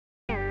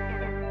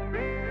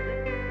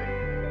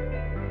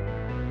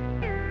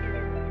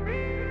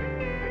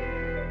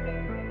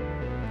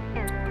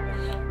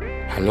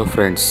Hello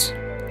friends,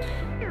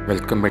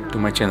 welcome back to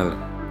my channel.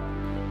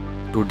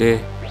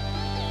 Today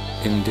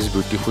in this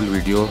beautiful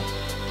video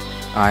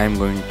I am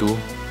going to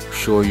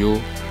show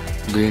you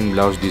green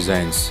blouse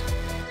designs.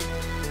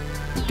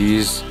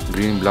 These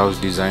green blouse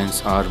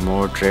designs are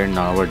more trend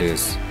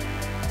nowadays.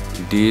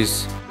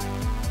 These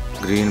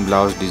green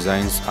blouse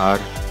designs are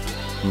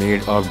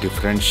made of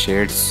different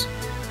shades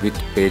with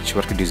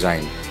patchwork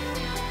design.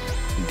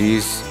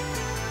 These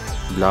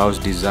blouse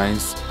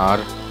designs are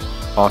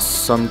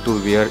awesome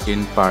to wear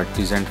in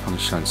parties and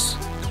functions.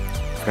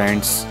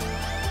 Friends,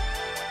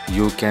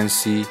 you can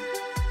see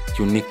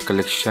unique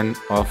collection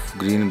of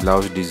green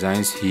blouse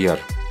designs here.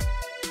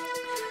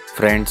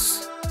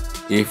 Friends,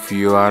 if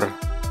you are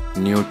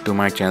new to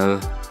my channel,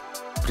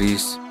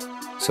 please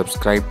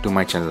subscribe to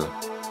my channel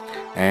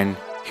and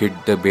hit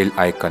the bell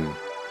icon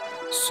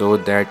so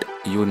that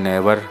you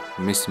never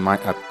miss my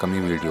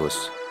upcoming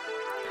videos.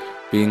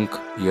 Pink,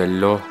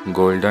 yellow,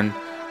 golden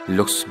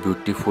looks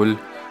beautiful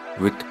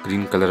with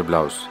green color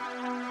blouse.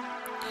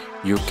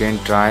 You can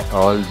try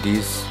all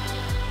these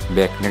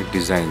back neck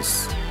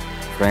designs.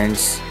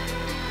 Friends,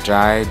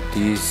 try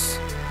these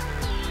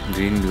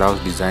green blouse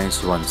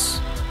designs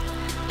once.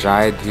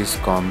 Try this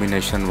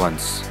combination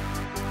once.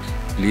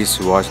 Please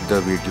watch the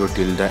video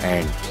till the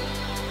end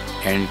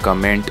and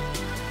comment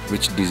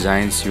which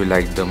designs you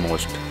like the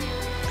most.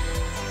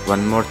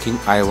 One more thing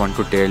I want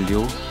to tell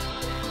you,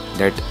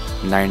 that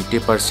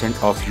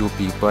 90% of you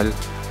people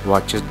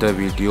watches the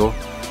video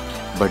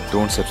but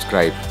don't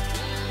subscribe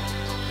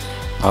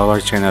our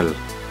channel.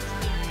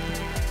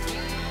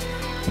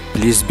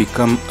 Please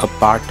become a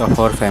part of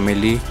our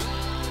family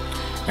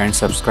and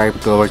subscribe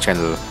to our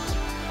channel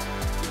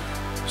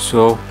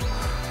so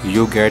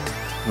you get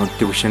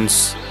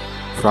notifications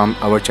from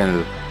our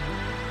channel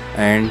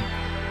and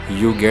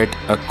you get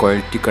a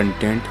quality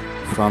content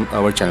from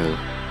our channel.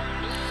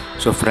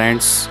 So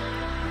friends,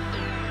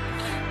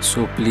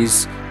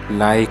 please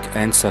like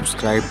and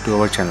subscribe to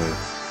our channel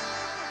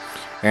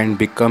and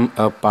become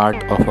a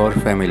part of our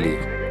family.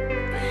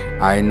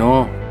 I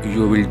know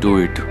you will do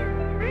it.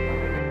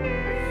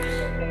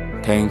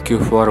 Thank you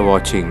for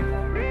watching.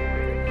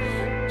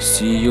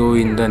 See you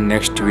in the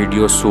next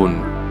video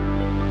soon.